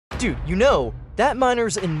Dude, you know, that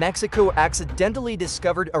miners in Mexico accidentally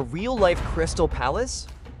discovered a real-life crystal palace?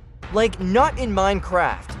 Like, not in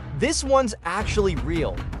Minecraft. This one's actually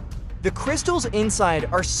real. The crystals inside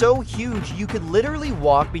are so huge you could literally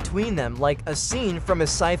walk between them like a scene from a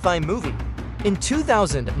sci-fi movie. In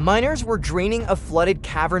 2000, miners were draining a flooded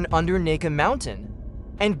cavern under Naica Mountain.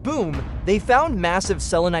 And boom, they found massive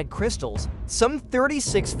selenite crystals, some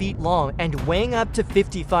 36 feet long and weighing up to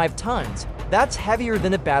 55 tons. That's heavier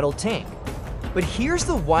than a battle tank. But here's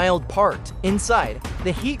the wild part. Inside,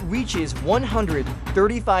 the heat reaches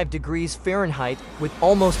 135 degrees Fahrenheit with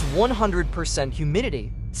almost 100%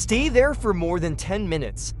 humidity. Stay there for more than 10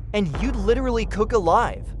 minutes, and you'd literally cook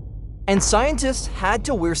alive. And scientists had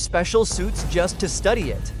to wear special suits just to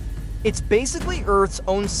study it. It's basically Earth's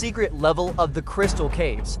own secret level of the crystal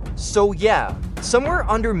caves. So yeah, somewhere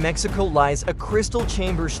under Mexico lies a crystal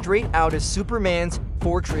chamber straight out of Superman's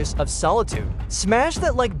Fortress of Solitude. Smash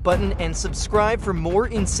that like button and subscribe for more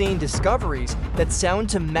insane discoveries that sound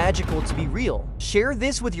too magical to be real. Share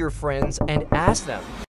this with your friends and ask them.